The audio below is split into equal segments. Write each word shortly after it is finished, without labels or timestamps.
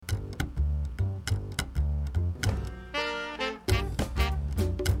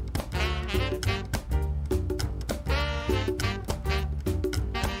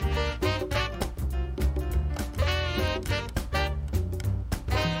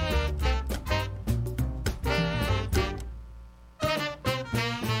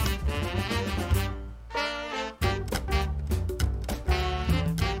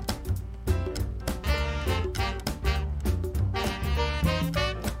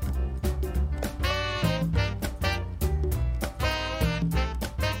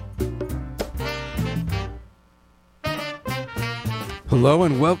Hello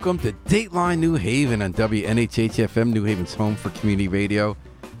and welcome to Dateline New Haven on WNHH-FM, New Haven's home for community radio.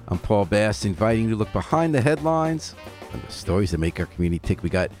 I'm Paul Bass, inviting you to look behind the headlines and the stories that make our community tick. We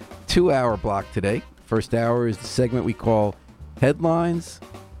got a 2-hour block today. First hour is the segment we call Headlines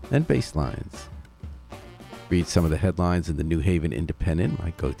and Basslines. Read some of the headlines in the New Haven Independent,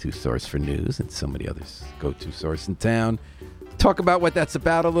 my go-to source for news, and so many others' go-to source in town. Talk about what that's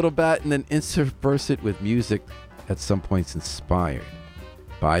about a little bit, and then intersperse it with music at some points inspired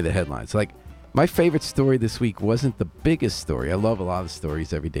by the headlines. Like, my favorite story this week wasn't the biggest story. I love a lot of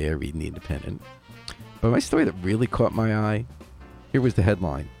stories every day I read in the Independent. But my story that really caught my eye, here was the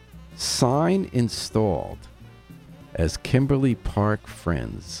headline. Sign installed as Kimberly Park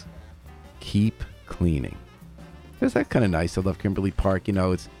friends keep cleaning. Is that kind of nice? I love Kimberly Park. You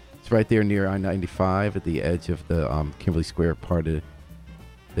know, it's right there near I-95 at the edge of the Kimberly Square part of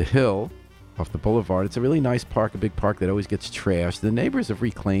the hill off the boulevard. It's a really nice park, a big park that always gets trashed. The neighbors have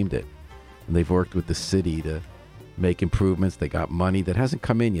reclaimed it, and they've worked with the city to make improvements. They got money that hasn't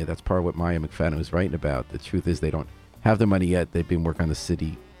come in yet. That's part of what Maya McFadden was writing about. The truth is they don't have the money yet. They've been working on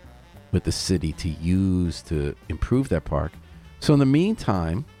with the city to use to improve that park. So in the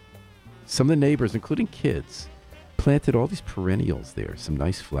meantime, some of the neighbors, including kids, planted all these perennials there, some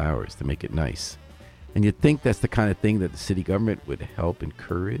nice flowers to make it nice. And you'd think that's the kind of thing that the city government would help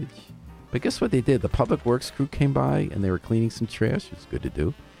encourage. But guess what they did? The public works crew came by and they were cleaning some trash. It's good to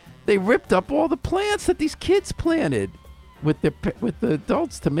do. They ripped up all the plants that these kids planted with the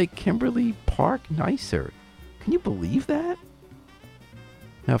adults to make Kimberly Park nicer. Can you believe that?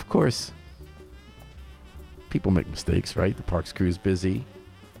 Now, of course, people make mistakes, right? The parks crew's busy.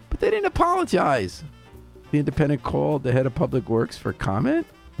 But they didn't apologize. The Independent called the head of public works for comment.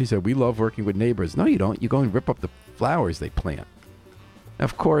 He said, "We love working with neighbors." No, you don't. You go and rip up the flowers they plant. Now,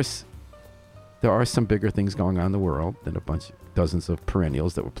 of course, there are some bigger things going on in the world than dozens of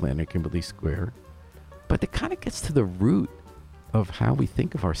perennials that were planted in Kimberly Square. But it kind of gets to the root of how we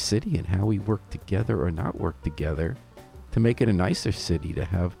think of our city and how we work together or not work together to make it a nicer city, to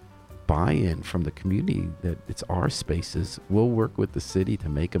have buy-in from the community that it's our spaces. We'll work with the city to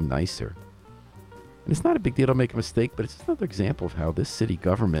make them nicer. And it's not a big deal to make a mistake, but it's another example of how this city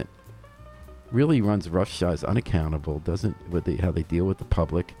government really runs roughshod, is unaccountable, how they deal with the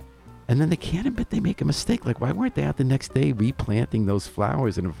public. And then they can't admit they make a mistake. Like, why weren't they out the next day replanting those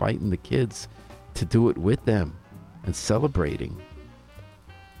flowers and inviting the kids to do it with them and celebrating?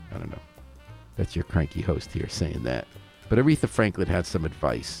 I don't know. That's your cranky host here saying that. But Aretha Franklin had some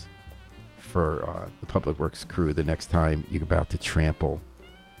advice for the public works crew the next time you're about to trample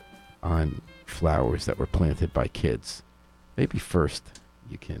on flowers that were planted by kids. Maybe first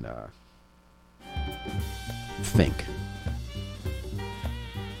you can think.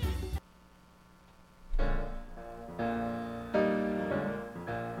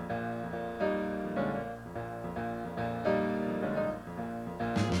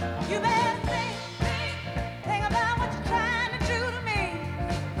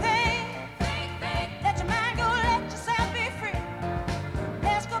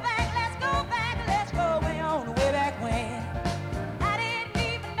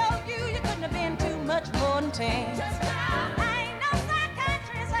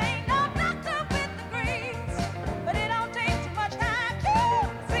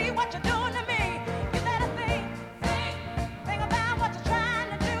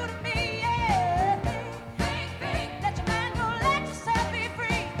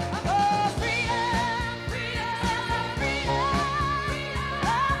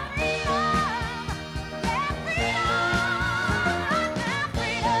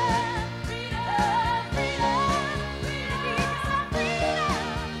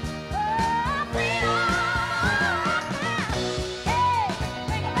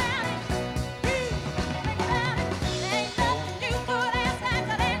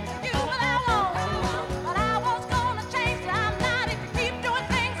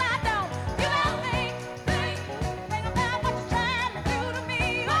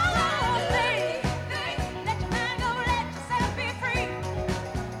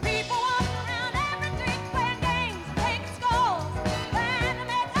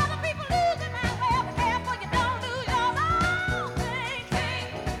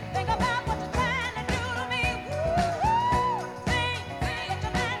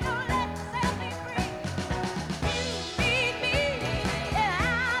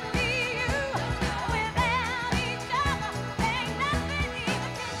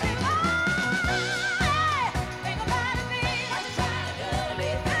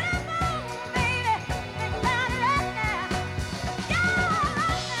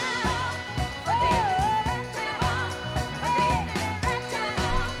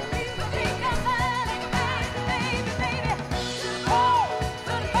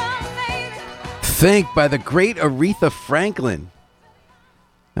 Think by the great Aretha Franklin.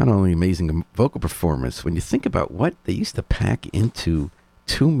 Not only amazing vocal performance, when you think about what they used to pack into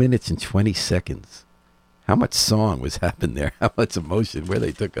 2 minutes and 20 seconds, how much song was happening there, how much emotion, where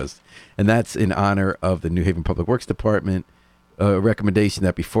they took us. And that's in honor of the New Haven Public Works Department, a recommendation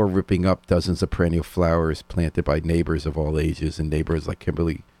that before ripping up dozens of perennial flowers planted by neighbors of all ages and neighbors like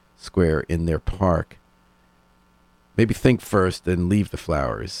Kimberly Square in their park, maybe think first and leave the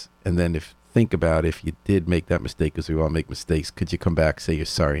flowers. And then think about if you did make that mistake, because we all make mistakes, could you come back, say you're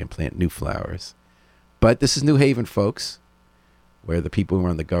sorry, and plant new flowers? But this is New Haven, folks, where the people who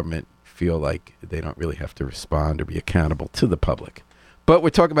run the government feel like they don't really have to respond or be accountable to the public. But we're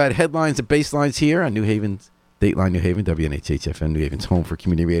talking about headlines and baselines here on New Haven's Dateline New Haven, WNHH-FM, New Haven's home for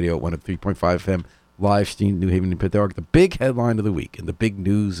community radio at 103.5 FM, live stream New Haven and Pittsburgh. The big headline of the week and the big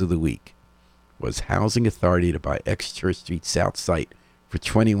news of the week was Housing Authority to buy ex-Church Street South site for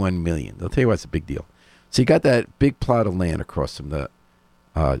 $21 million. They'll tell you why it's a big deal. So you got that big plot of land across from the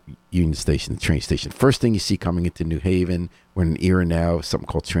Union Station, the train station. First thing you see coming into New Haven, we're in an era now of something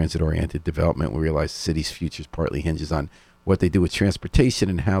called transit-oriented development. We realize the city's future partly hinges on what they do with transportation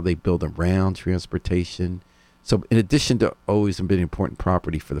and how they build around transportation. So in addition to always being an important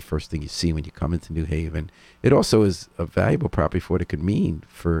property for the first thing you see when you come into New Haven, it also is a valuable property for what it could mean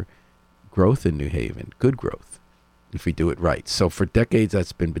for growth in New Haven, good growth, if we do it right. So for decades,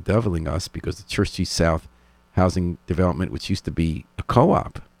 that's been bedeviling us because the Church Street South housing development, which used to be a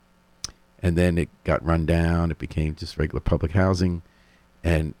co-op, and then it got run down. It became just regular public housing,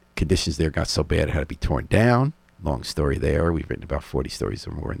 and conditions there got so bad it had to be torn down. Long story there. We've written about 40 stories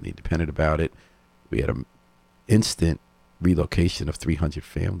or more in The Independent about it. We had an instant relocation of 300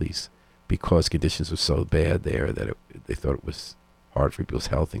 families because conditions were so bad there that they thought it was hard for people's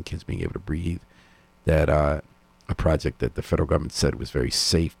health and kids being able to breathe, that a project that the federal government said was very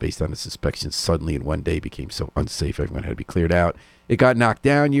safe based on its inspections suddenly in one day became so unsafe everyone had to be cleared out. It got knocked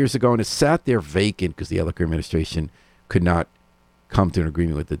down years ago, and it sat there vacant because the Ellicker administration could not come to an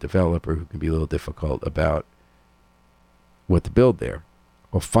agreement with the developer, who can be a little difficult about what to build there.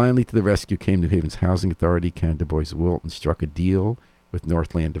 Well, finally to the rescue came New Haven's Housing Authority. Karen Du Bois Wilton struck a deal with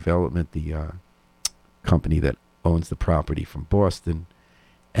Northland Development, the company that owns the property from Boston,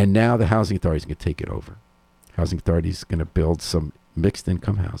 and now the Housing Authority is going to take it over. Housing Authority is going to build some mixed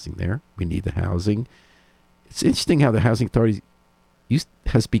income housing there. We need the housing. It's interesting how the Housing Authority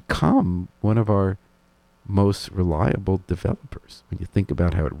has become one of our most reliable developers. When you think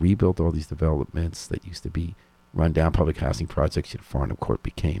about how it rebuilt all these developments that used to be run-down public housing projects, Farnham Court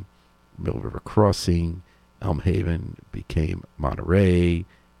became Mill River Crossing, Elm Haven became Monterey,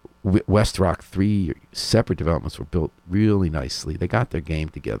 West Rock, 3 separate developments were built really nicely. They got their game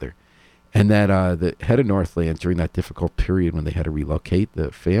together. And that the head of Northland, during that difficult period when they had to relocate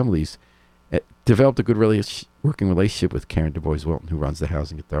the families, developed a good working relationship with Karen Du Bois Wilton, who runs the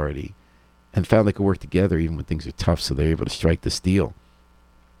Housing Authority, and found they could work together even when things are tough, so they were able to strike this deal.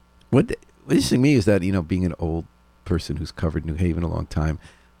 What interesting to me is that, being an old person who's covered New Haven a long time,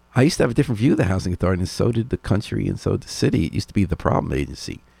 I used to have a different view of the Housing Authority, and so did the country, and so did the city. It used to be the problem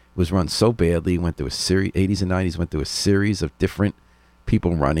agency. It was run so badly, went through a series, 80s and 90s, went through a series of different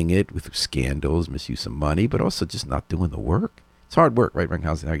people running it with scandals, misuse of money, but also just not doing the work. It's hard work, right? Running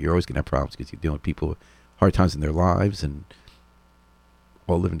housing, you're always going to have problems because you're dealing with people with hard times in their lives and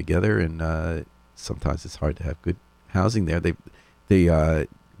all living together, and sometimes it's hard to have good housing there.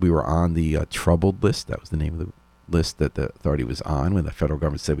 We were on the troubled list. That was the name of the list that the authority was on when the federal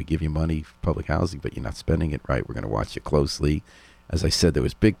government said, we give you money for public housing, but you're not spending it right. We're going to watch you closely. As I said, there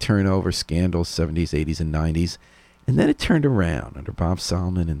was big turnover, scandals, 70s, 80s, and 90s. And then it turned around under Bob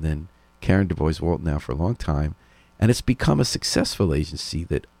Solomon and then Karen Du Bois Wilton now for a long time. And it's become a successful agency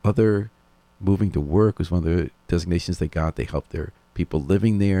that moving to work was one of the designations they got. They helped their people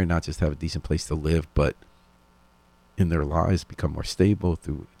living there not just have a decent place to live, but in their lives become more stable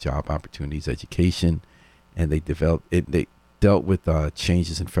through job opportunities, education. And they dealt with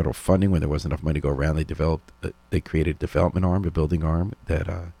changes in federal funding when there wasn't enough money to go around. They created a development arm, a building arm that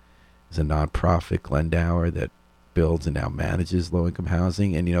is a nonprofit, Glendower, that builds and now manages low-income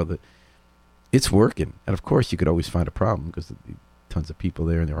housing. And, it's working. And, of course, you could always find a problem because there are tons of people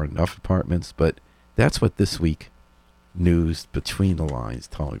there and there aren't enough apartments. But that's what this week news between the lines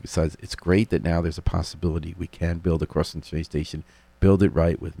told me. Besides, it's great that now there's a possibility we can build across the train station, build it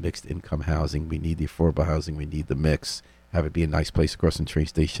right with mixed income housing. We need the affordable housing. We need the mix. Have it be a nice place across the train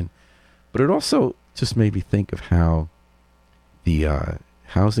station. But it also just made me think of how the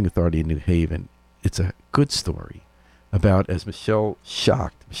Housing Authority in New Haven, it's a good story about, as Michelle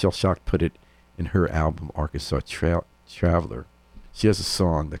Schacht put it in her album Arkansas Traveler. She has a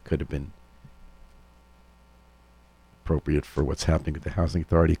song that could have been appropriate for what's happening at the Housing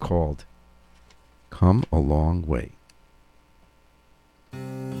Authority, called Come a Long Way.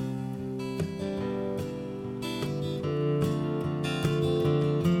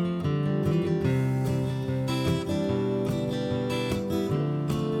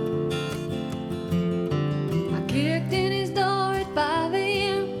 Kicked in his door at 5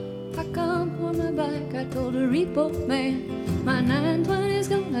 a.m. I come on my bike, I told the repo man, my 920's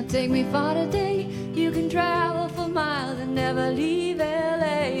gonna take me far today. You can travel for miles and never leave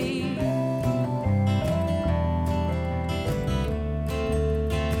LA.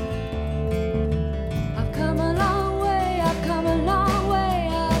 I've come a long way, I've come a long way.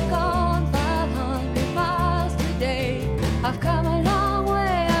 I've gone 500 miles today. I've come a long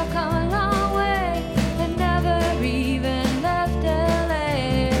way, I've come a long way, and never even left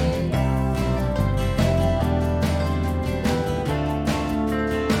LA.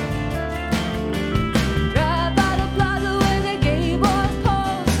 Drive by the plaza where the gay boys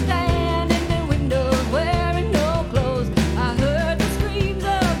pose, stand in the windows wearing no clothes. I heard the screams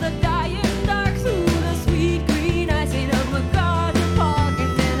of the dying dark through the sweet green icing of MacArthur Park,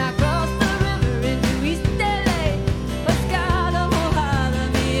 and then I crossed the river into East LA. Pescado mojado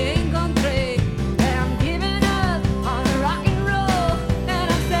me encontré, and I'm giving up on rock and roll, and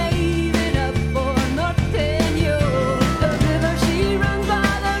I'm saving up for norteño. The river she runs by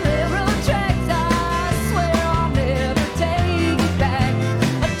the railroad tracks, I swear I'll never take it back.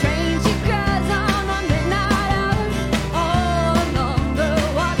 A train she cries on the midnight hour, all along the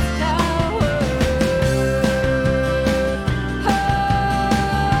watchtower.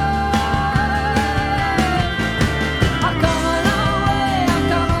 I've come a long way, I've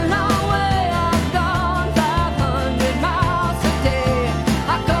come a long way. I've gone 500 miles today.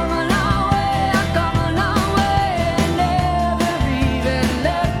 I've come a long way, I've come a long way, and never even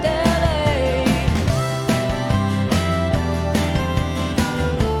left LA.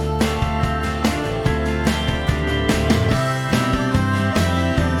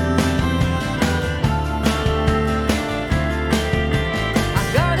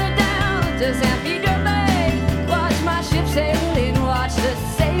 I got it down to San Pedro Bay, watch my ship sail in, watch the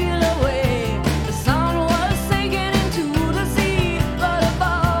sail away. The sun was sinking into the sea, but a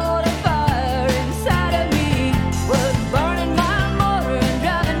ball of fire inside of me was burning my motor and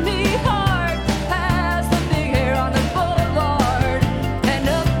driving me hard past the big hair on the boulevard and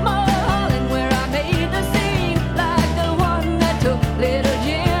up Mulholland where I made the scene like the one that took little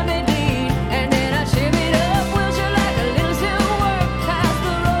Jimmy Dean. And then I shimmied up Wilshire like a little silver past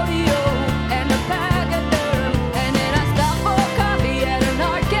the rodeo and the Pachyderm. And then I stopped for coffee at an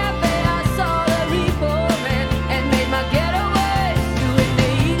art cafe. I saw the repo man and made my getaway, doing the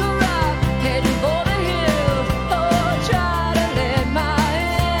Eagle Rock, heading for the hills. Oh, try to let my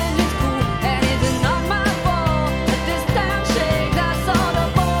engines cool, and it's not my fault that this town shakes. I saw the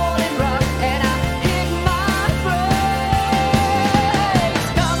falling rock and I hit my brakes.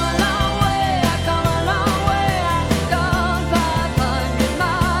 Come a long way, I've come a long way. I've gone 500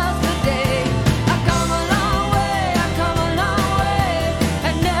 miles today. I've come a long way, I've come a long way,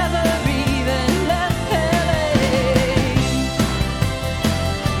 and never even left LA.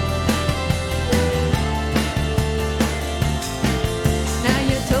 Now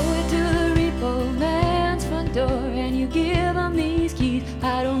you tow it to the repo man's front door, and you give him these keys.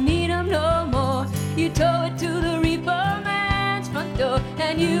 I don't need them no more. You tow it to the repo man's front door,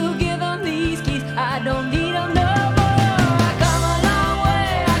 and you give him these keys. I don't need them no more. I come a long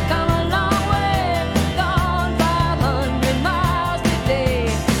way, I come a long way. Gone 500 miles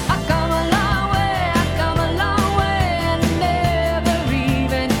today. I come a long way, I come a long way, and never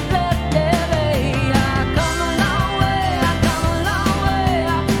even left LA. I come a long way, I come a long way.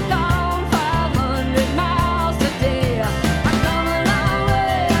 I've gone 500 miles today. I come a long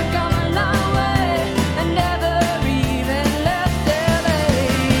way, I come a long way, and never even left LA.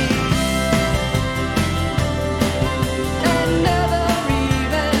 And never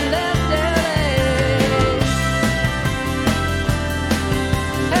even left LA.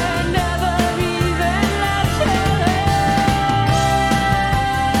 And never even left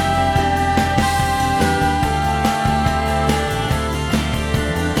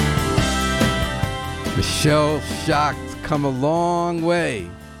Michelle Shocked, come a long way.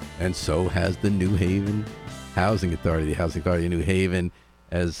 And so has the New Haven Housing Authority. The Housing Authority of New Haven,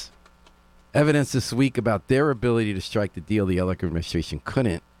 as evidence this week about their ability to strike the deal the Ellick administration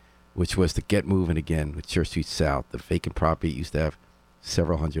couldn't, which was to get moving again with Church Street South. The vacant property used to have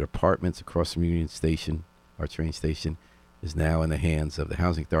several hundred apartments across from Union Station, our train station, is now in the hands of the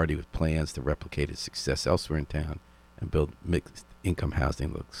Housing Authority with plans to replicate its success elsewhere in town and build mixed income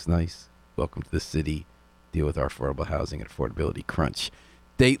housing. Looks nice. Welcome to the city. deal with our affordable housing and affordability crunch.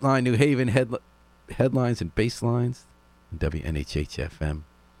 Dateline New Haven headlines and baselines. WNHH-FM.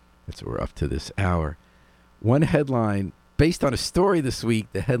 That's what we're up to this hour. One headline, based on a story this week,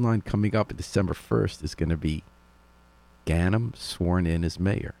 the headline coming up on December 1st is going to be Ganim sworn in as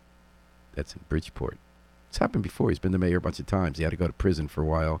mayor. That's in Bridgeport. It's happened before. He's been the mayor a bunch of times. He had to go to prison for a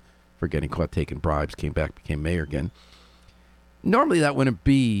while for getting caught taking bribes, came back, became mayor again. Normally that wouldn't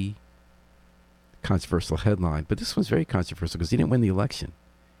be a controversial headline, but this one's very controversial because he didn't win the election.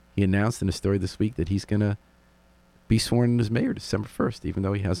 He announced in a story this week that he's going to be sworn in as mayor December 1st, even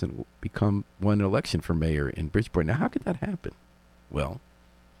though he hasn't won an election for mayor in Bridgeport. Now, how could that happen? Well,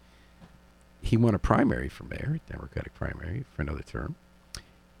 he won a primary for mayor, Democratic primary, for another term.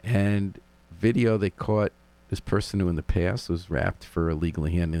 And video, they caught this person who in the past was wrapped for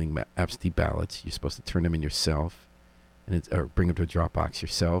illegally handling absentee ballots. You're supposed to turn them in yourself or bring them to a drop box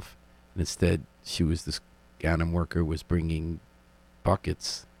yourself. And instead, this Ganim worker was bringing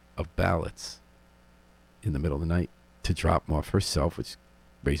buckets of ballots in the middle of the night to drop them off herself, which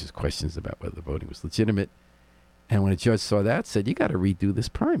raises questions about whether the voting was legitimate. And when a judge saw that, said, you got to redo this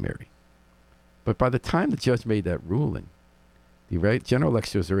primary. But by the time the judge made that ruling, the general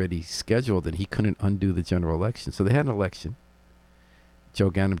election was already scheduled and he couldn't undo the general election. So they had an election.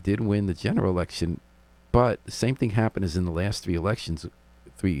 Joe Ganim did win the general election, but the same thing happened as in the last three elections,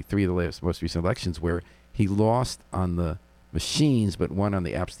 three of the most recent elections, where he lost on the machines but won on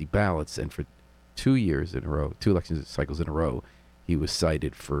the absentee ballots. And for 2 years in a row, 2 election cycles in a row, he was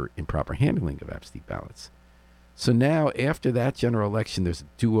cited for improper handling of absentee ballots. So now, after that general election, there's a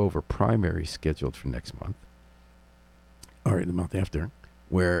do-over primary scheduled for next month, or the month after,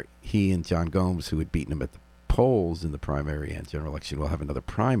 where he and John Gomes, who had beaten him at the polls in the primary and general election, will have another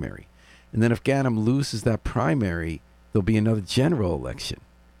primary. And then if Ganim loses that primary, there'll be another general election.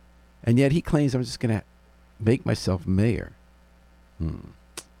 And yet he claims, I'm just going to make myself mayor. You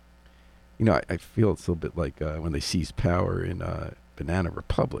know, I feel it's a little bit like when they seize power in banana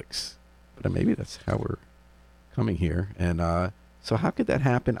republics. But maybe that's how we're coming here. And so how could that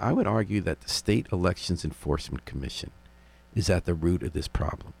happen? I would argue that the State Elections Enforcement Commission is at the root of this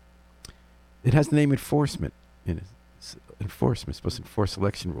problem. It has the name enforcement in it. Enforcement. It's supposed to enforce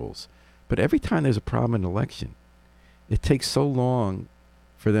election rules. But every time there's a problem in an election, it takes so long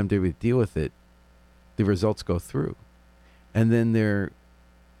for them to deal with it, the results go through. And then their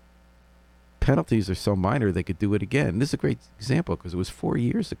penalties are so minor they could do it again. This is a great example because it was 4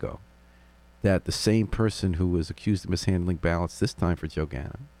 years ago that the same person who was accused of mishandling ballots this time for Joe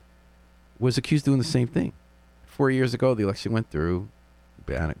Ganim was accused of doing the same thing. 4 years ago, the election went through.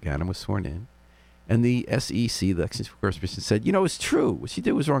 Ganim was sworn in. And the SEC, the Elections Enforcement Commission, said, you know, it's true. What she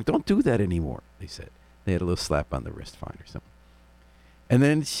did was wrong. Don't do that anymore, they said. They had a little slap on the wrist fine or something. And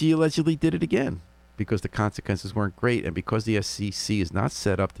then she allegedly did it again because the consequences weren't great. And because the SEC is not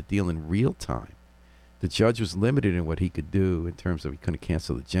set up to deal in real time, the judge was limited in what he could do in terms of he couldn't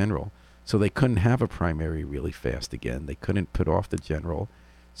cancel the general. So they couldn't have a primary really fast again. They couldn't put off the general.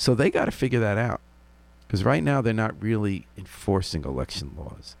 So they got to figure that out. Because right now they're not really enforcing election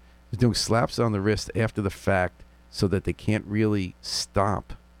laws. They're doing slaps on the wrist after the fact so that they can't really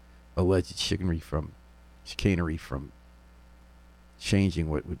stop alleged chicanery from changing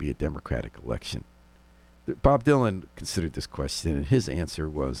what would be a democratic election. Bob Dylan considered this question, and his answer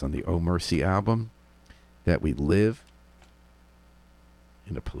was on the Oh Mercy album that we live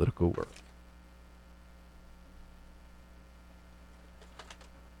in a political world.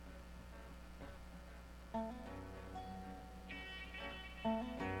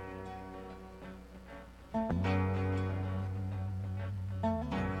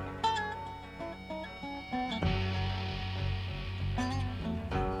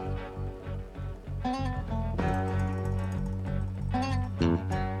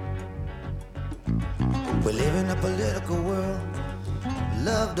 We live in a political world.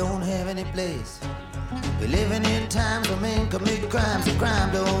 Love don't have any place. We're living in times when men commit crimes and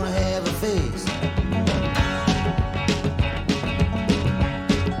crime don't have a face.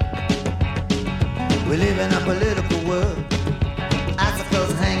 We live in a political world.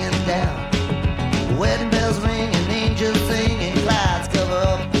 Icicles hanging down. Wedding bells ring and angels sing and clouds cover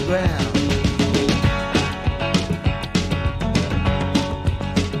up the ground.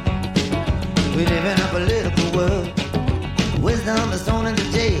 We live in a political world. Wisdom is thrown into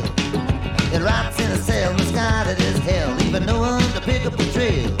jail. It rots in a cell, misguided as hell, leaving no one to pick up a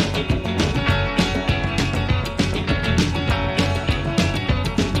trail.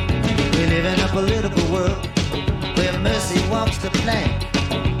 We live in a political world where mercy walks the plank.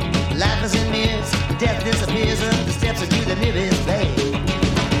 Life is in mirrors, death disappears up the steps into the nearest bank.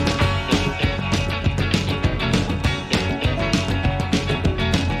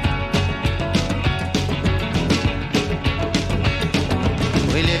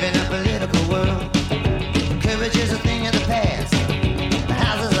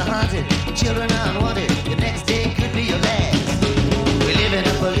 haunted, children unwanted. The next day could be your last. We live in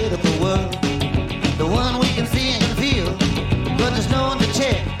a political world, the one we can see and can feel, but there's no one to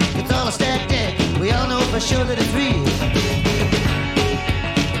check. It's all a stacked deck. We all know for sure that it's real.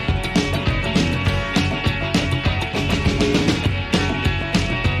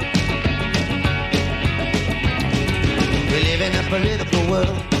 Political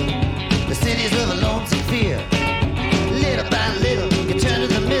world, the cities of a lonesome fear. Little by little, you turn to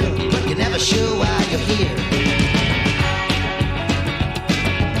the middle, but you're never sure why you're here.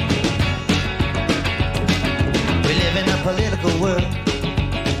 We live in a political world,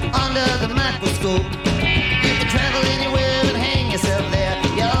 under the microscope. You can travel anywhere and hang yourself there.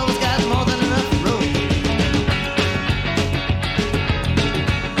 You always got more than enough rope.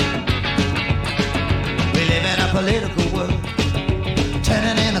 We live in a political world,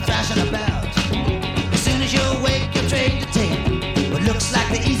 turning and a thrashing about. As soon as you awake, you trade to take what looks like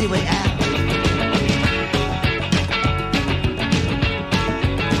the easy way out.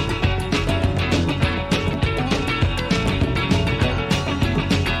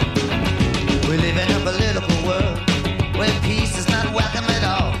 We live in a political world where peace is not welcome at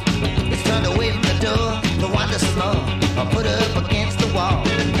all. It's turned away from the door to wander some more or put up against the wall.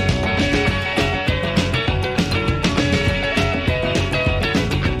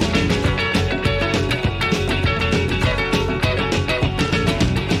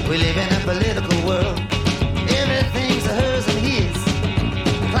 We live in a political world, everything's a hers and his.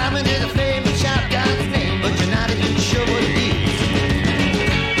 Climbing to the flame and shout God's name, but you're not even sure what it is.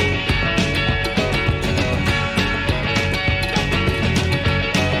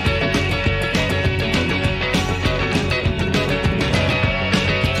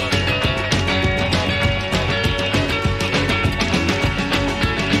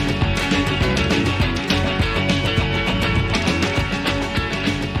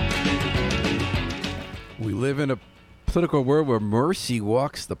 We live in a political world where mercy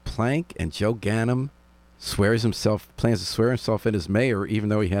walks the plank, and Joe Ganim plans to swear himself in as mayor, even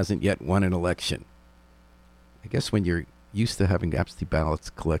though he hasn't yet won an election. I guess when you're used to having absentee ballots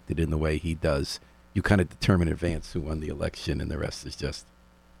collected in the way he does, you kind of determine in advance who won the election, and the rest is just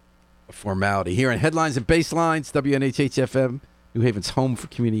a formality. Here on Headlines and Basslines, WNHH-FM, New Haven's home for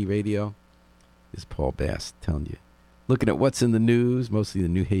community radio, is Paul Bass telling you, looking at what's in the news, mostly the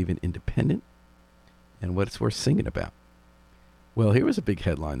New Haven Independent, and what it's worth singing about. Well, here was a big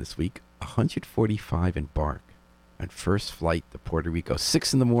headline this week. 145 embark on first flight to Puerto Rico.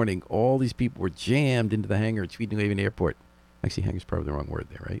 6 in the morning, all these people were jammed into the hangar at Tweed New Haven Airport. Actually, hangar's probably the wrong word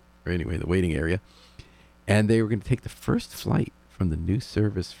there, right? Or anyway, the waiting area. And they were going to take the first flight from the new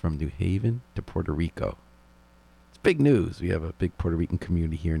service from New Haven to Puerto Rico. It's big news. We have a big Puerto Rican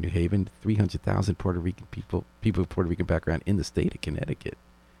community here in New Haven. 300,000 Puerto Rican people with Puerto Rican background in the state of Connecticut.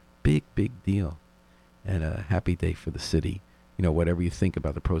 Big, big deal. And a happy day for the city. You know, whatever you think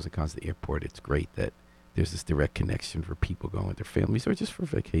about the pros and cons of the airport, it's great that there's this direct connection for people going with their families or just for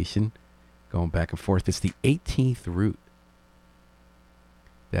vacation, going back and forth. It's the 18th route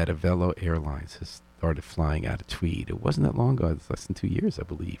that Avelo Airlines has started flying out of Tweed. It wasn't that long ago, it was less than 2 years, I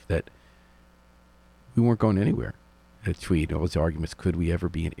believe, that we weren't going anywhere at Tweed. All those arguments, could we ever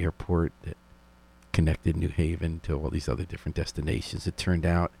be an airport that connected New Haven to all these other different destinations? It turned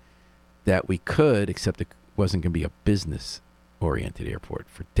out that we could, except it wasn't going to be a business-oriented airport.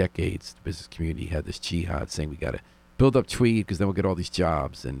 For decades, the business community had this jihad saying we got to build up Tweed because then we'll get all these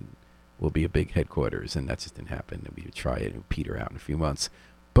jobs and we'll be a big headquarters, and that just didn't happen. And we would try it and it would peter out in a few months.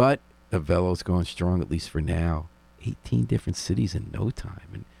 But Avelo's going strong, at least for now. 18 different cities in no time.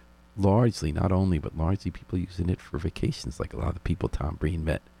 And largely, not only, but largely people using it for vacations, like a lot of the people Tom Breen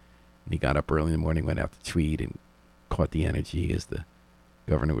met. And he got up early in the morning, went out to Tweed, and caught the energy as the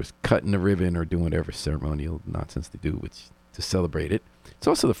governor was cutting the ribbon or doing whatever ceremonial nonsense they do to celebrate it. It's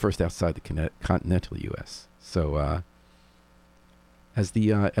also the first outside the continental U.S. So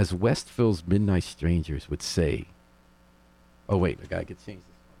as Westville's Midnight Strangers would say, oh, wait, I got to change this.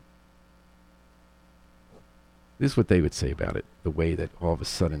 This is what they would say about it, the way that all of a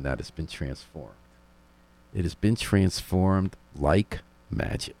sudden that has been transformed. It has been transformed like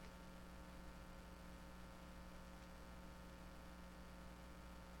magic.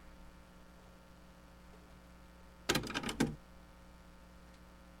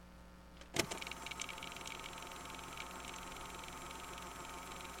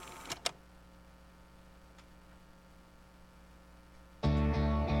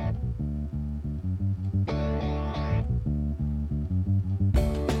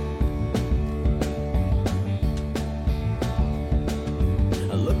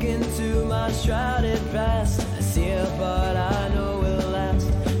 Shrouded past, I see a part I know will last.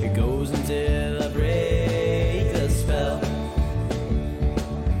 You're going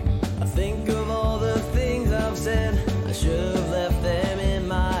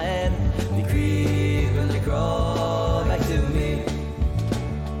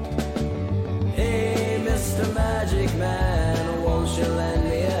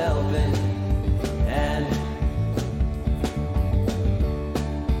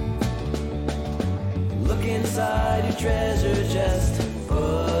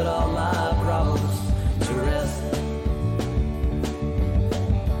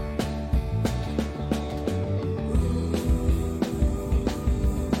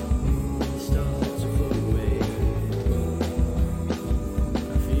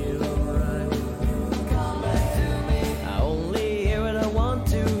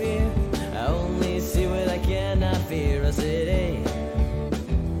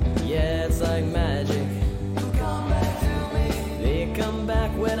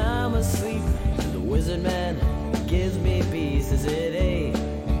I'm asleep. The wizard man gives me peace. Is it a?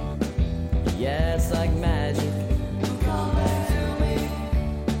 Yeah, it's like magic. Come back to me.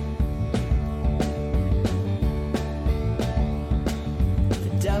 The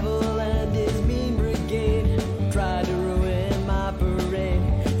devil and his mean brigade tried to ruin my parade.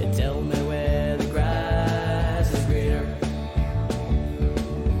 They tell me where the grass is greener.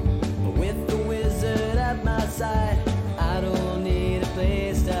 But with the wizard at my side, I don't need a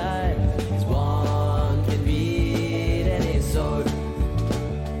place to hide. 'Cause one can beat any sword.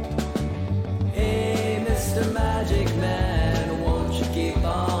 Hey, Mr. Magic Man, won't you keep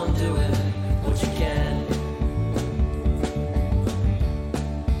on doing what you can?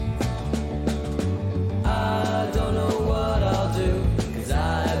 I don't know what I'll do, 'cause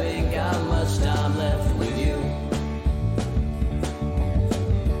I ain't got much time left with you.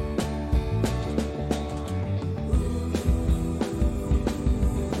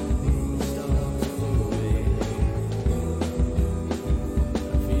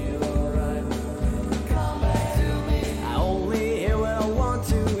 Feel alright. Come back to me. I only hear what I want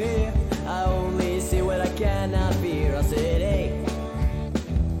to hear. I only see what I cannot fear. I said, hey,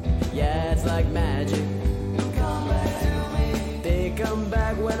 yeah, it's like magic. Come back to me. They come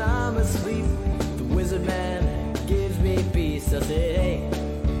back when I'm asleep. The wizard man gives me peace. I said, hey,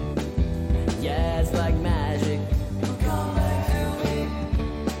 yeah, it's like magic. Come back to me.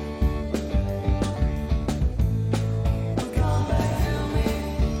 Come back to me.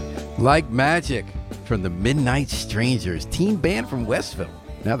 Like Magic from the Midnight Strangers, teen band from Westville.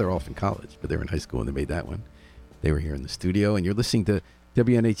 Now they're off in college, but they were in high school when they made that one. They were here in the studio, and you're listening to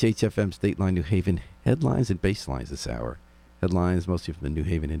WNHH-FM's Dateline New Haven headlines and basslines this hour. Headlines mostly from the New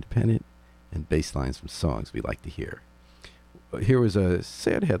Haven Independent, and basslines from songs we like to hear. Here was a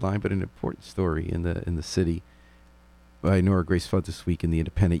sad headline, but an important story in the city by Nora Grace Flood this week in the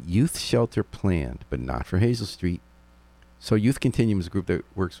Independent. Youth shelter planned, but not for Hazel Street. So Youth Continuum is a group that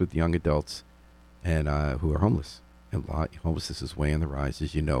works with young adults and who are homeless. And homelessness is way on the rise,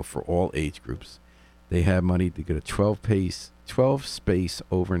 as you know, for all age groups. They have money to get a 12-space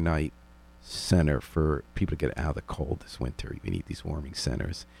overnight center for people to get out of the cold this winter. We need these warming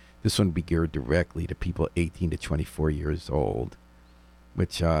centers. This one would be geared directly to people 18 to 24 years old,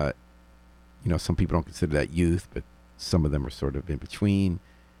 which, some people don't consider that youth, but some of them are sort of in between.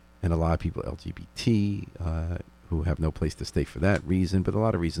 And a lot of people LGBT who have no place to stay for that reason, but a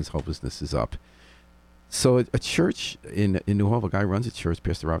lot of reasons homelessness is up. So a church in New Hallville, a guy runs a church,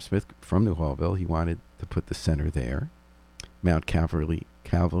 Pastor Rob Smith from New Hallville. He wanted to put the center there. Mount Calvary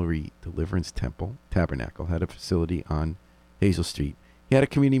Deliverance Tabernacle had a facility on Hazel Street. He had a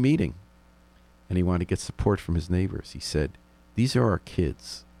community meeting, and he wanted to get support from his neighbors. He said, these are our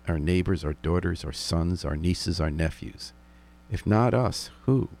kids, our neighbors, our daughters, our sons, our nieces, our nephews. If not us,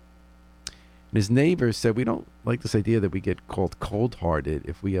 who? And his neighbors said, we don't like this idea that we get called cold-hearted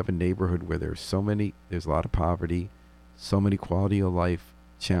if we have a neighborhood where there's a lot of poverty, so many quality of life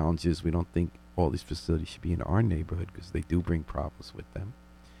challenges. We don't think all these facilities should be in our neighborhood because they do bring problems with them.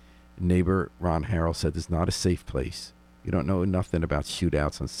 Neighbor Ron Harrell said, this is not a safe place. You don't know nothing about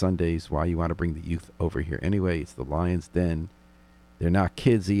shootouts on Sundays. Why you want to bring the youth over here anyway? It's the Lion's Den. They're not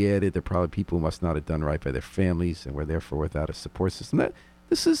kids, he added. They're probably people who must not have done right by their families and were therefore without a support system.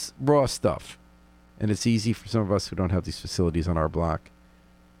 This is raw stuff. And it's easy for some of us who don't have these facilities on our block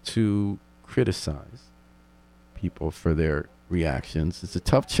to criticize people for their reactions. It's a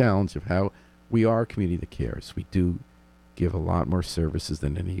tough challenge of how we are a community that cares. We do give a lot more services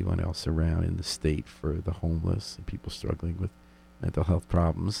than anyone else around in the state for the homeless and people struggling with mental health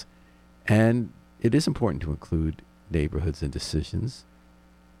problems. And it is important to include neighborhoods in decisions.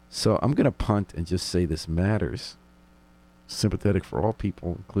 So I'm going to punt and just say this matters. Sympathetic for all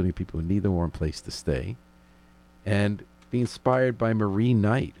people, including people who need a warm place to stay. And be inspired by Marie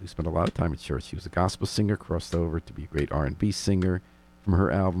Knight, who spent a lot of time at church. She was a gospel singer, crossed over to be a great R&B singer. From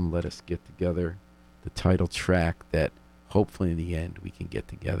her album, Let Us Get Together, the title track that hopefully in the end we can get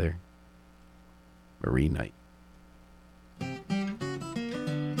together. Marie Knight.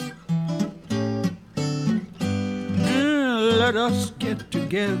 Let us get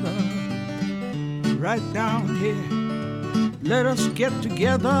together right down here. Let us get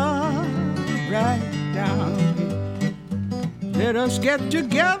together right down here. Let us get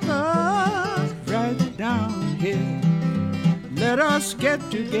together right down here. Let us get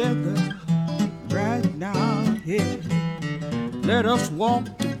together right down here. Let us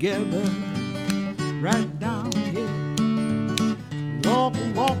walk together right down here.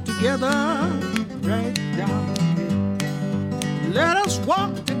 Walk together right down here. Let us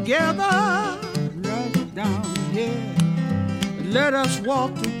walk together right down here. Let us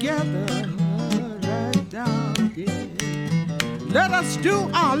walk together right down here. Let us do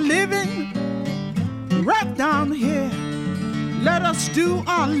our living right down here. Let us do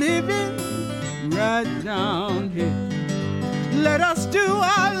our living right down here. Let us do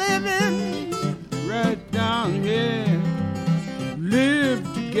our living right down here. Live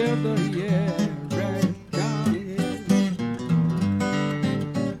together, yeah, right down here.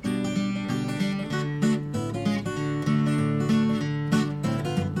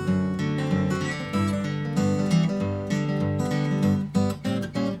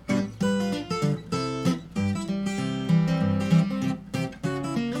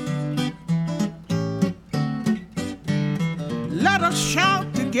 Let us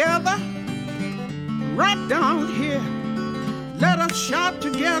shout together right down here. Let us shout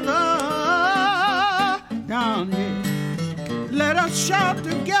together down here. Let us shout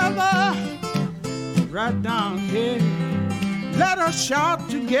together right down here. Let us shout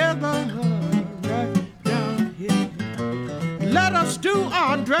together right down here. Let us do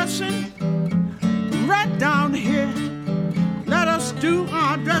our dressing right down here. Let us do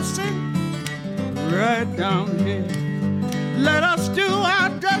our dressing right down here. Let us do our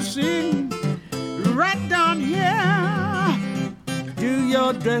dressing right down here. Do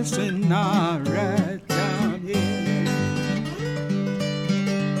your dressing right down here.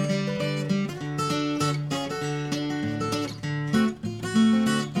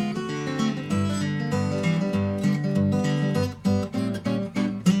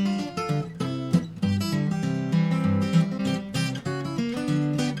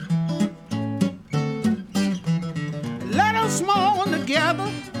 Let us mourn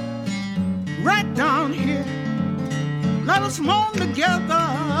together right down here. Let us mourn together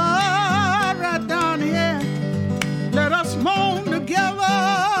right down here. Let us mourn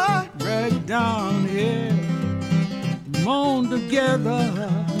together right down here. Mourn together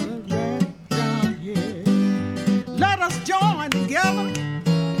right down here. Let us join together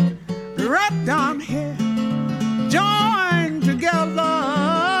right down here. Join together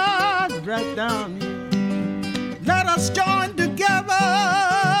right down here. Let us join together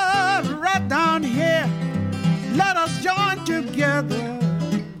right down here. Let us join together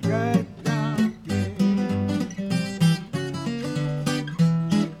right down here.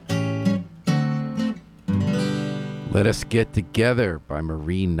 Let Us Get Together by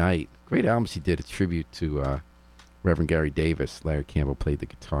Marie Knight. Great album she did, a tribute to Reverend Gary Davis. Larry Campbell played the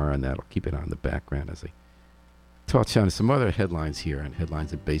guitar on that. I'll keep it on the background as I touch on some other headlines here on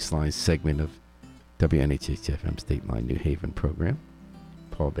Headlines and Basslines segment of WNHH-FM State Line New Haven program.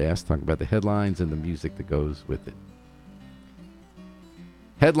 Paul Bass talking about the headlines and the music that goes with it.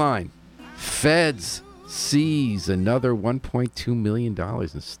 Headline: Feds seize another $1.2 million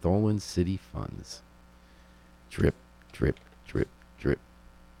in stolen city funds. Drip, drip, drip, drip.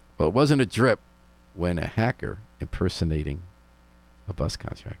 Well, it wasn't a drip when a hacker impersonating a bus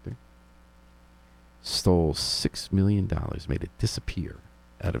contractor stole $6 million, made it disappear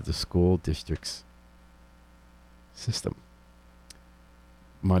out of the school district's system.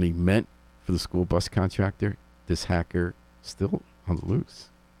 Money meant for the school bus contractor, this hacker still on the loose.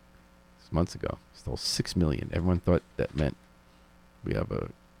 This months ago, stole $6 million. Everyone thought that meant we have a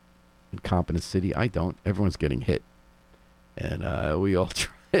incompetent city. I don't. Everyone's getting hit, and we all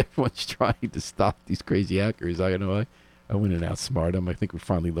try. Everyone's trying to stop these crazy hackers. I know. I went and outsmarted them. I think we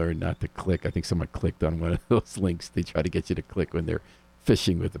finally learned not to click. I think someone clicked on one of those links. They try to get you to click when they're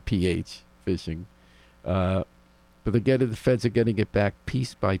phishing with a PH, phishing. But the feds are getting it back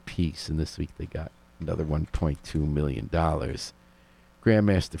piece by piece, and this week they got another $1.2 million.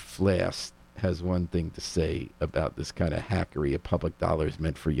 Grandmaster Flask has one thing to say about this kind of hackery of public dollars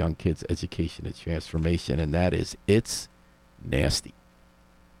meant for young kids' education and transformation, and that is, it's nasty.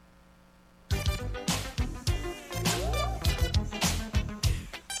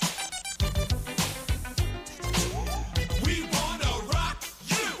 We wanna rock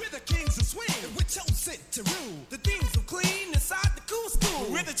you. We're the kings of swing. We're chosen to rule. The things are clean inside the cool school.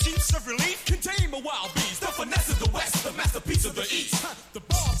 We're the chiefs of relief. Contain the wild beast. The finesse of the west. The masterpiece of the east. The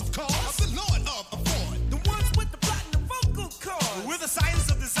bars of cars. The lord of afford. The ones with the platinum vocal cords. We're the science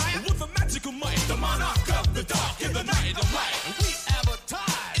of desire. With the magical might. The monarch of the dark in the night of light. We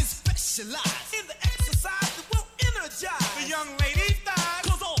advertise and specialize in the exercise that will energize the young ladies' thighs.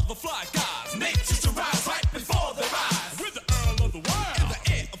 Cause all the fly guys make just to rise right before their eyes. We're the earl of the world and the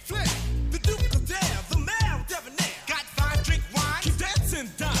heir of flair. The duke of dare, the mayor of debonair. Got fine, drink wine, keep dancing,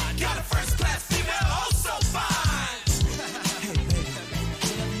 dine. Got a first class female, oh so fine. Hey baby,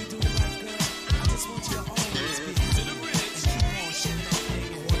 whatever you do, my girl, I just want you to always be to the bridge. Keep on shaking that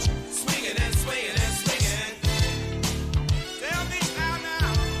thing, I want you swinging and swinging and swinging. Damn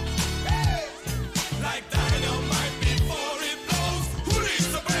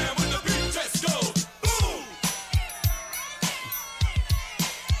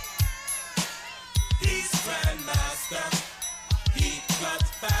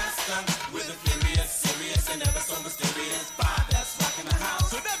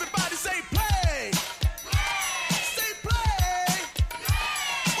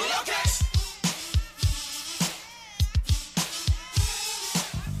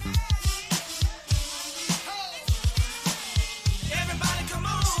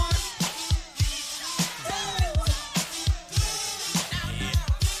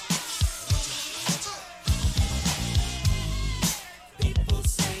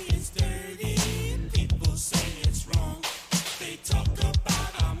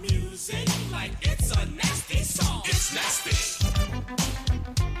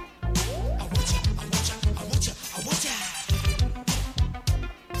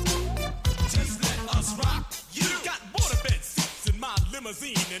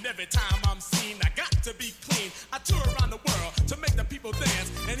limousine, and every time I'm seen, I got to be clean. I tour around the world to make the people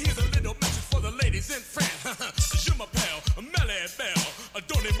dance, and here's a little message for the ladies in France. Je m'appelle Melly Belle,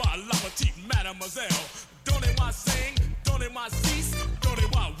 donnez-moi la petite mademoiselle. Donnez-moi sing, donnez-moi cease,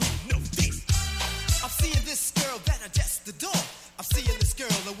 donnez-moi oui, no cease. I'm seeing this girl that I just adore. I'm seeing this girl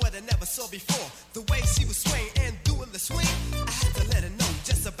and what I never saw before. The way she was swaying and doing the swing, I had to let her know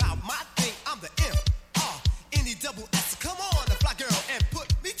just about my thing. I'm the M-R-N-E-double-S. Come on, a fly girl, and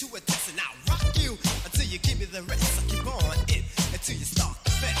put me to a test, and I'll rock you until you give me the rest. I keep on it until you start the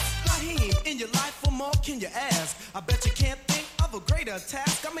fest. Raheem, in your life, for more can you ask? I bet you can't think of a greater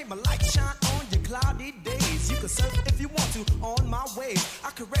task. I make my light shine on your cloudy days. You can surf if you want to on my wave. I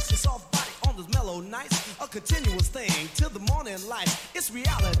caress your soft body on those mellow nights. A continuous thing till the morning light. It's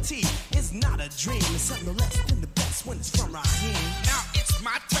reality, it's not a dream. It's something no less than the best when it's from Raheem. Now it's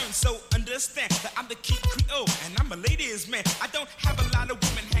my turn, so understand that I'm the key Creole, and I'm a ladies' man. I don't have a lot of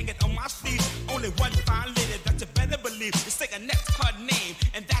women hanging on my sleeve. Only one fine lady that you better believe. It's like a next her name,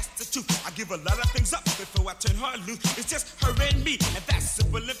 and that's the truth. I give a lot of things up before I turn her loose. It's just her and me, and that's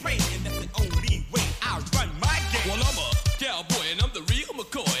simple and plain, and that's the only way I run my game. Well, I'm a cowboy and I'm the real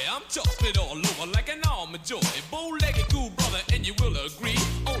McCoy. I'm chocolate all over like an almond joy. Bow-legged cool brother, and you will agree.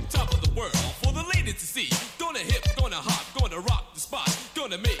 On top of the world for the ladies to see. Gonna hip, gonna hop, gonna rock the spot.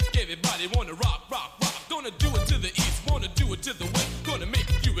 Gonna make everybody wanna rock, rock, rock. Gonna do it to the east, wanna do it to the west. Gonna make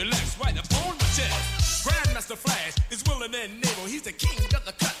you relax right up on my chest. Grandmaster Flash is willing and able. He's the king of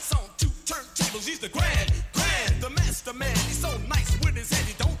the cuts on two turntables. He's the grand, the master man. He's so nice with his head,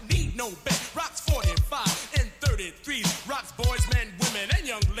 he don't need no bed. Rocks 45 and 33. Rocks boys, men, women, and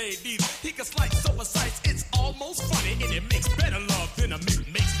young ladies. He can slice over sights, it's almost funny. And it makes better love than a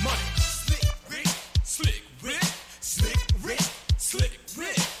makes money. Slick Rick, Slick Rick, Slick Rick, Slick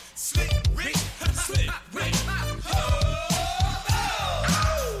Rick, Slick Rick, Slick Rick.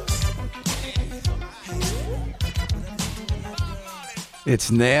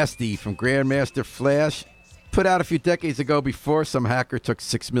 It's Nasty from Grandmaster Flash. Put out a few decades ago before some hacker took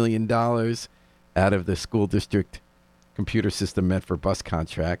 $6 million out of the school district computer system meant for bus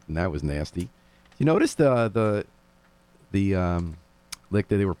contract, and that was nasty. You notice the lick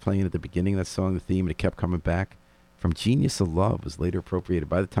that they were playing at the beginning of that song, the theme, and it kept coming back from Genius of Love, was later appropriated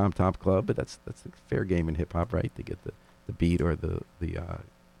by the Tom Tom Club, but that's the fair game in hip-hop, right? They get the beat or the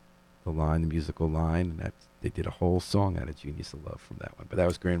line, the musical line, and they did a whole song out of Genius of Love from that one. But that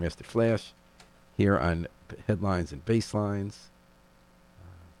was Grandmaster Flash here on Headlines and Basslines,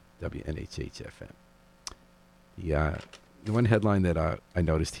 WNHH-FM. The one headline that I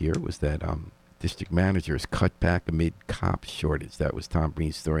noticed here was that district managers cut back amid cop shortage. That was Tom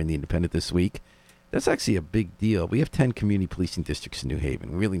Breen's story in The Independent this week. That's actually a big deal. We have 10 community policing districts in New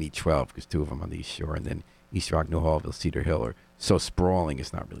Haven. We really need 12 because 2 of them on the East Shore, and then East Rock, New Hallville, Cedar Hill are so sprawling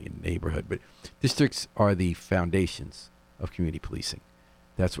it's not really a neighborhood. But districts are the foundations of community policing.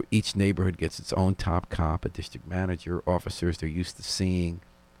 That's where each neighborhood gets its own top cop, a district manager, officers they're used to seeing,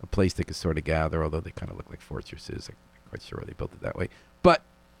 a place they can sort of gather, although they kind of look like fortresses. I'm not quite sure why they built it that way. But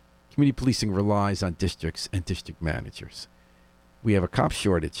community policing relies on districts and district managers. We have a cop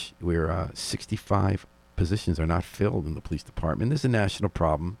shortage where 65 positions are not filled in the police department. This is a national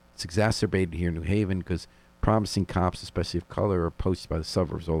problem. It's exacerbated here in New Haven because promising cops, especially of color, are poached by the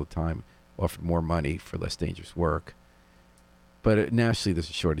suburbs all the time, offered more money for less dangerous work. But nationally, there's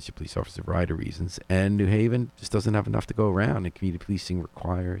a shortage of police officers for a variety of reasons, and New Haven just doesn't have enough to go around, and community policing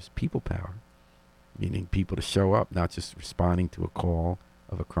requires people power, meaning people to show up, not just responding to a call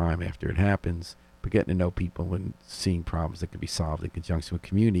of a crime after it happens, but getting to know people and seeing problems that can be solved in conjunction with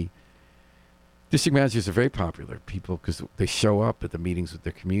community. District managers are very popular, people, because they show up at the meetings with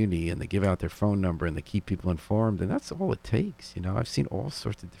their community and they give out their phone number and they keep people informed, and that's all it takes. You know, I've seen all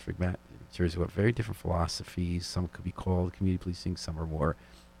sorts of different managers who have very different philosophies. Some could be called community policing, some are more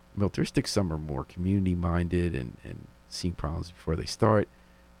militaristic, some are more community-minded and seeing problems before they start.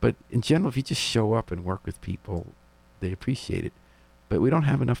 But in general, if you just show up and work with people, they appreciate it. But we don't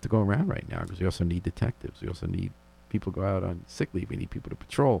have enough to go around right now because we also need detectives. We also need people to go out on sick leave. We need people to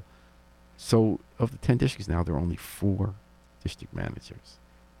patrol. So of the 10 districts now, there are only 4 district managers.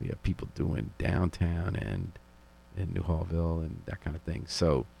 We have people doing downtown and in New Hallville and that kind of thing.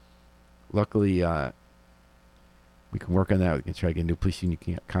 So luckily, we can work on that. We can try to get a new police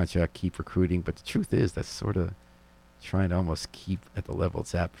union contract, keep recruiting. But the truth is that's sort of trying to almost keep at the level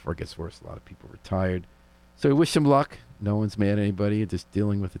it's at before it gets worse. A lot of people are retired. So we wish them luck. No one's mad at anybody. Just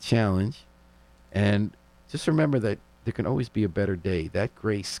dealing with a challenge. And just remember that there can always be a better day. That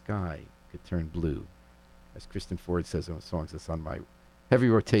gray sky could turn blue. As Kristen Ford says in the songs that's on my heavy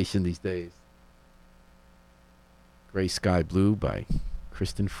rotation these days. Gray Sky Blue by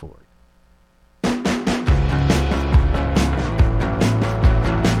Kristen Ford.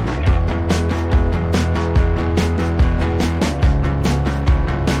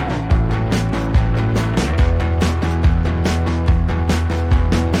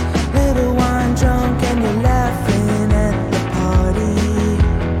 Little wine drunk and you're laughing at the party,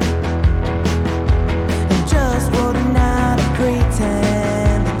 and just holding out and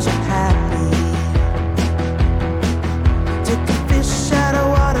pretend that you're happy. Take a fish out of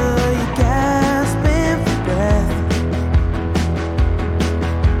water, you're gasping for breath.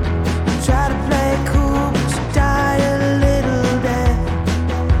 You try to play it cool, but you die a little death.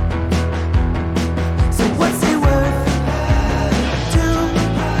 So what's it worth to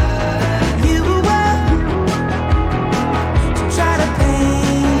you to try to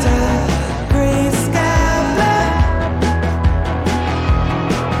paint a gray sky black?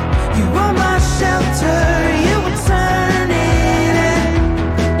 You were my shelter, you were turning it,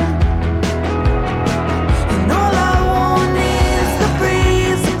 and all I want is the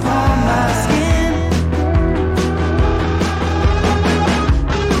breeze upon my skin.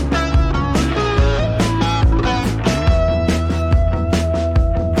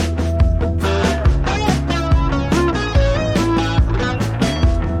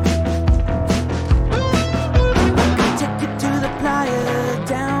 Take you to the playa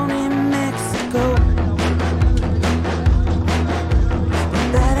down in Mexico, but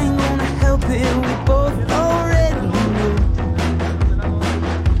that ain't gonna help it, we both already know.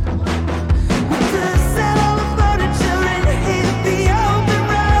 We could sell all the furniture and hit the open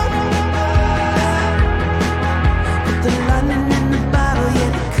road, put the lightning in the bottle, yeah,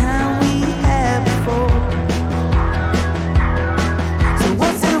 the kind we had before. So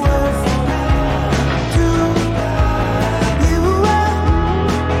what's it worth to you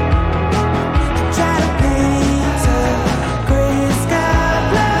to try to paint a gray sky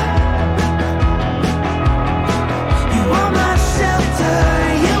black? You are my shelter,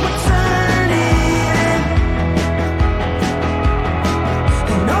 you were turning,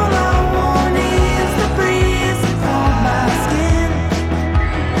 and all I want is the breeze upon my skin.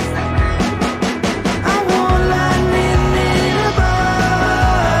 I want lightning in a bottle,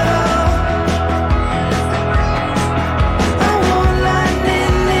 I want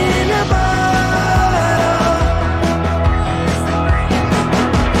lightning in a bottle,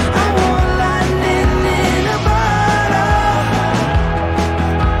 I want lightning in a bottle,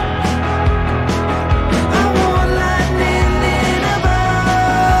 I want lightning in a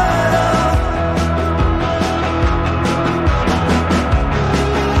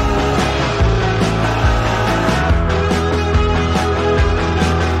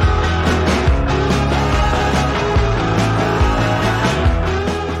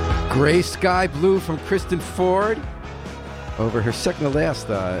Gray Sky Blue from Kristen Ford over her second to last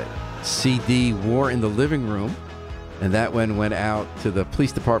CD, War in the Living Room. And that one went out to the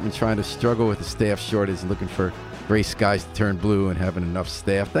police department trying to struggle with the staff shortage and looking for gray skies to turn blue and having enough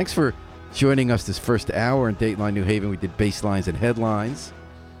staff. Thanks for joining us this first hour in Dateline New Haven. We did Basslines and Headlines.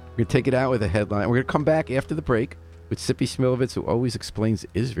 We're going to take it out with a headline. We're going to come back after the break with Sippy Smilovitz, who always explains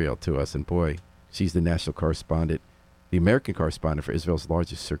Israel to us. And boy, she's the national correspondent, the American correspondent for Israel's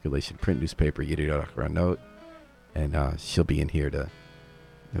largest circulation print newspaper, Yediot Ahronot. And she'll be in here to,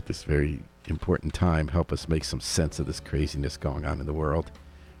 at this very important time, help us make some sense of this craziness going on in the world.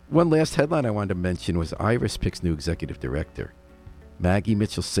 One last headline I wanted to mention was Iris picks new executive director. Maggie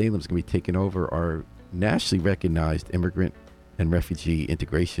Mitchell-Salem is going to be taking over our nationally recognized immigrant and refugee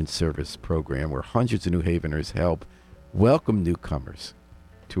integration service program, where hundreds of New Haveners help welcome newcomers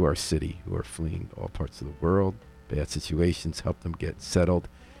to our city who are fleeing all parts of the world, bad situations, help them get settled.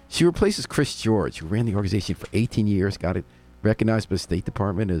 She replaces Chris George, who ran the organization for 18 years, got it recognized by the State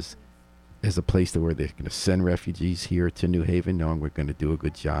Department as a place where they're going to send refugees here to New Haven, knowing we're going to do a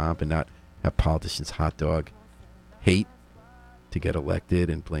good job and not have politicians hot dog hate to get elected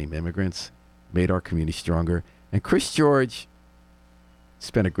and blame immigrants. Made our community stronger. And Chris George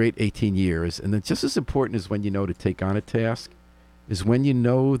spent a great 18 years. And then just as important as when you know to take on a task is when you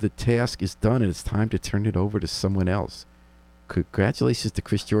know the task is done and it's time to turn it over to someone else. Congratulations to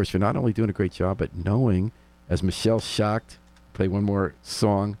Chris George for not only doing a great job, but knowing, as Michelle Schacht, play one more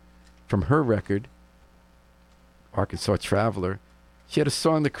song from her record, Arkansas Traveler. She had a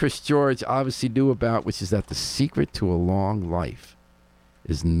song that Chris George obviously knew about, which is that the secret to a long life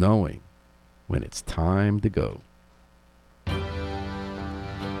is knowing when it's time to go.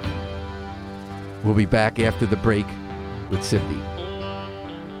 We'll be back after the break with Sippy.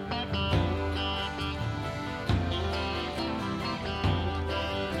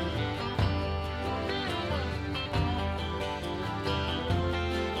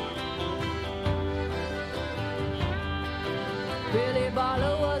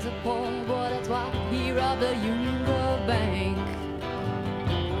 Barlow was a poor boy, that's why he robbed the Union Grove Bank.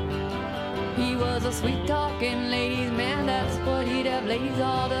 He was a sweet-talking ladies' man, that's what he'd have ladies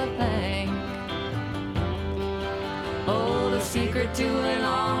all to thank. Oh, the secret to a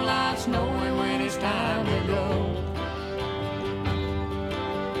long life's knowing when it's time to go.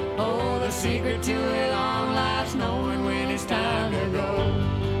 Oh, the secret to a long life's knowing when it's time to go.